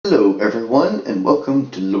Hello everyone and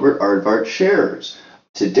welcome to LordAardvark Shares.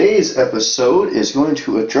 Today's episode is going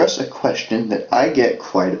to address a question that I get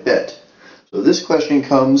quite a bit. So this question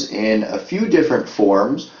comes in a few different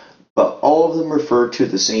forms, but all of them refer to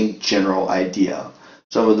the same general idea.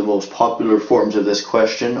 Some of the most popular forms of this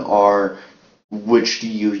question are: which do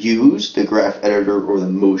you use, the graph editor or the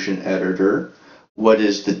motion editor? What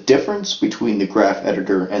is the difference between the graph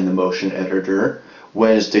editor and the motion editor?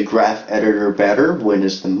 When is the graph editor better? When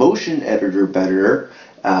is the motion editor better?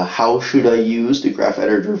 How should I use the graph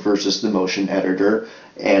editor versus the motion editor?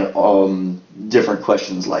 And different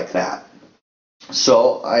questions like that.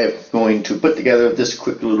 So I am going to put together this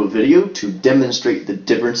quick little video to demonstrate the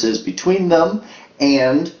differences between them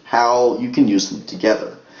and how you can use them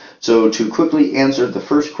together. So to quickly answer the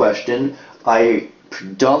first question, I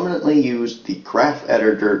predominantly use the graph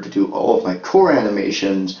editor to do all of my core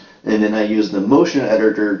animations, and then I use the motion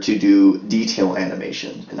editor to do detail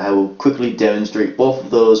animation. And I will quickly demonstrate both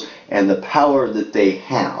of those and the power that they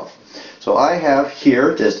have. So I have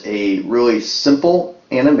here just a really simple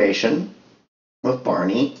animation with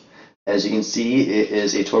Barney. As you can see, it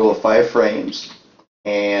is a total of 5 frames,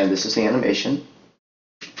 and this is the animation.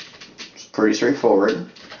 It's pretty straightforward.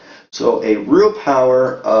 So a real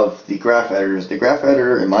power of the graph editor is the graph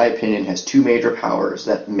editor, in my opinion, has 2 major powers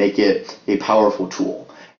that make it a powerful tool.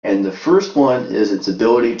 And the first one is its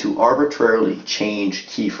ability to arbitrarily change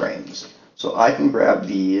keyframes. So I can grab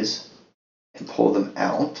these and pull them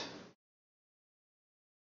out,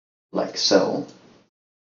 like so,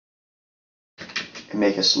 and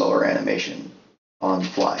make a slower animation on the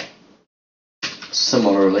fly.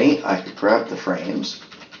 Similarly, I could grab the frames,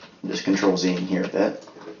 just Control Z in here a bit,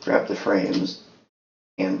 grab the frames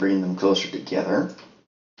and bring them closer together,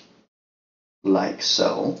 like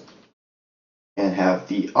so, and have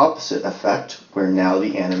the opposite effect where now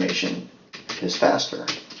the animation is faster.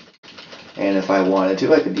 And if I wanted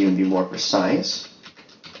to, I could even be more precise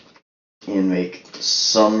and make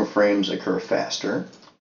some frames occur faster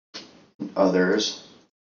and others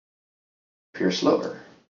appear slower,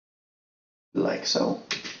 like so.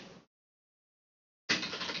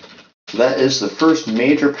 That is the first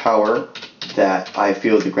major power that I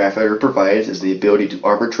feel the graph editor provides, is the ability to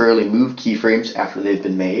arbitrarily move keyframes after they've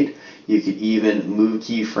been made. You could even move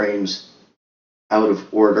keyframes out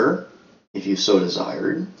of order if you so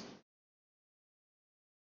desired.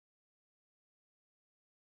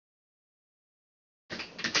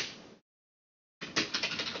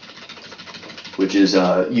 Which is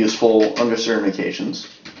useful under certain occasions.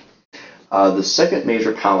 The second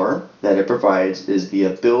major power that it provides is the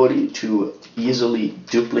ability to easily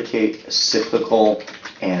duplicate cyclical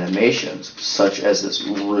animations, such as this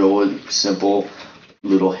really simple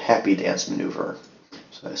little happy dance maneuver.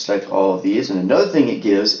 So I select all of these, and another thing it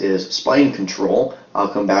gives is spline control. I'll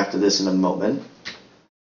come back to this in a moment.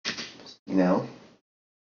 You know,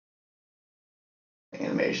 the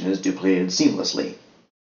animation is duplicated seamlessly.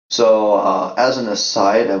 So as an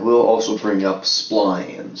aside, I will also bring up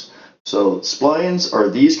splines. So splines are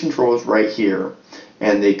these controls right here,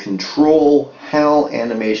 and they control how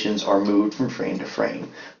animations are moved from frame to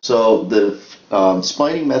frame. So the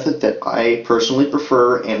splining method that I personally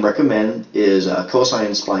prefer and recommend is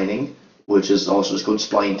cosine splining, which is also called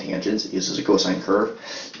spline tangents. It uses a cosine curve,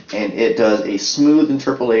 and it does a smooth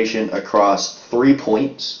interpolation across 3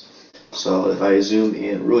 points. So if I zoom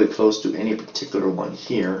in really close to any particular one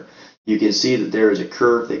here, you can see that there is a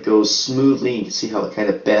curve that goes smoothly. You can see how it kind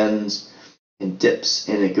of bends and dips,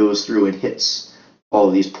 and it goes through and hits all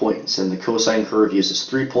of these points. And the cosine curve uses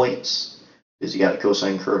 3 points, because you got a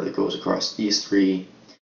cosine curve that goes across these 3,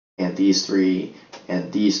 and these 3,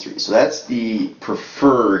 and these 3. So that's the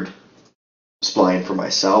preferred spline for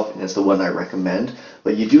myself, and it's the one I recommend.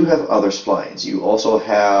 But you do have other splines. You also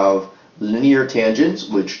have linear tangents,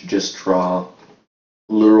 which just draw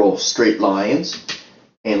literal straight lines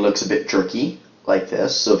and looks a bit jerky, like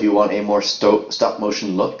this. So if you want a more stop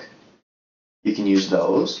motion look, you can use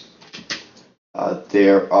those.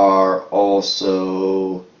 There are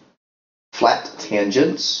also flat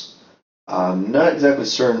tangents. I'm not exactly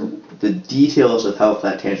certain the details of how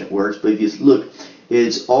flat tangent works, but if you look,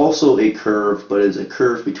 it's also a curve, but it's a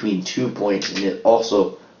curve between 2 points, and it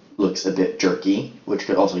also looks a bit jerky, which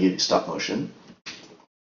could also give you stop motion.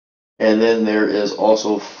 And then there is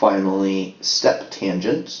also finally step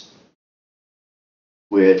tangents,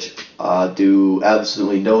 which do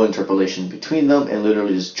absolutely no interpolation between them and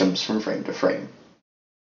literally just jumps from frame to frame,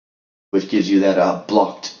 which gives you that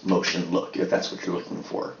blocked motion look, if that's what you're looking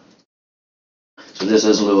for. So this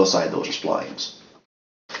is a little aside, those are splines.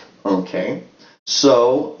 Okay,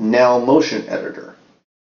 so now motion editor.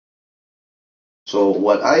 So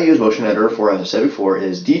what I use Motion Editor for, as I said before,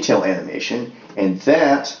 is detail animation, and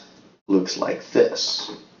that looks like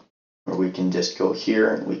this. Where we can just go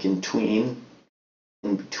here and we can tween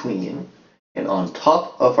in between, and on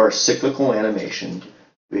top of our cyclical animation,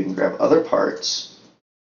 we can grab other parts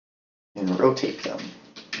and rotate them.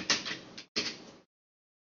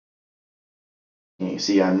 And you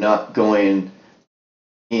see I'm not going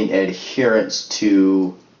in adherence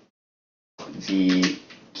to the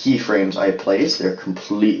keyframes I place. They're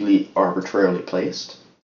completely arbitrarily placed.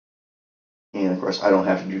 And of course I don't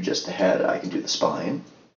have to do just the head, I can do the spine.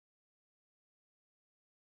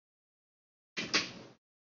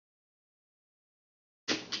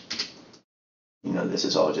 You know, this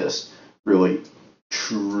is all just really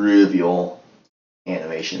trivial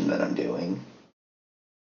animation that I'm doing.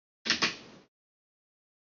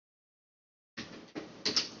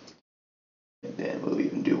 And then we'll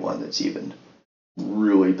even do one that's even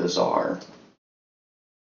really bizarre,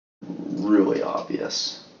 really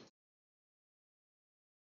obvious.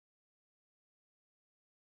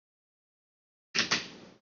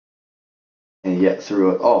 And yet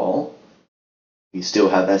through it all, you still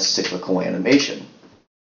have that cyclical animation.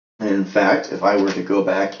 And in fact, if I were to go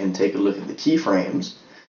back and take a look at the keyframes,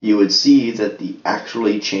 you would see that they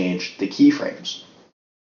actually changed the keyframes.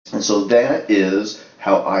 And so that is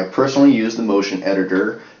how I personally use the motion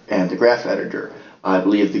editor and the graph editor. I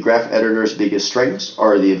believe the graph editor's biggest strengths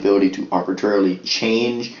are the ability to arbitrarily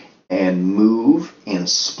change and move and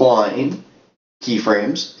spline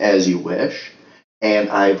keyframes as you wish. And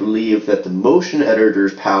I believe that the motion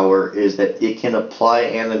editor's power is that it can apply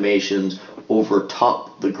animations over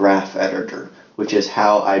top the graph editor, which is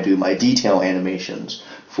how I do my detail animations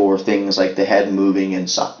for things like the head moving and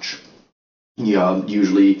such.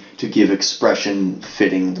 Usually to give expression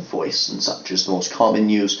fitting the voice and such is the most common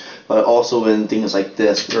use, but also in things like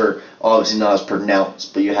this, where obviously not as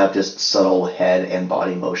pronounced, but you have just subtle head and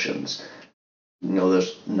body motions.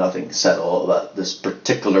 There's nothing subtle about this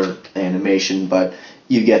particular animation, but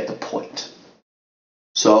you get the point.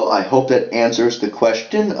 So I hope that answers the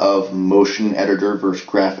question of motion editor versus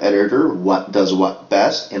graph editor, what does what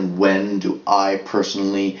best, and when do I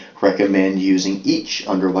personally recommend using each,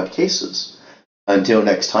 under what cases. Until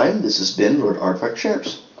next time, this has been LordAardvark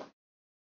Shares.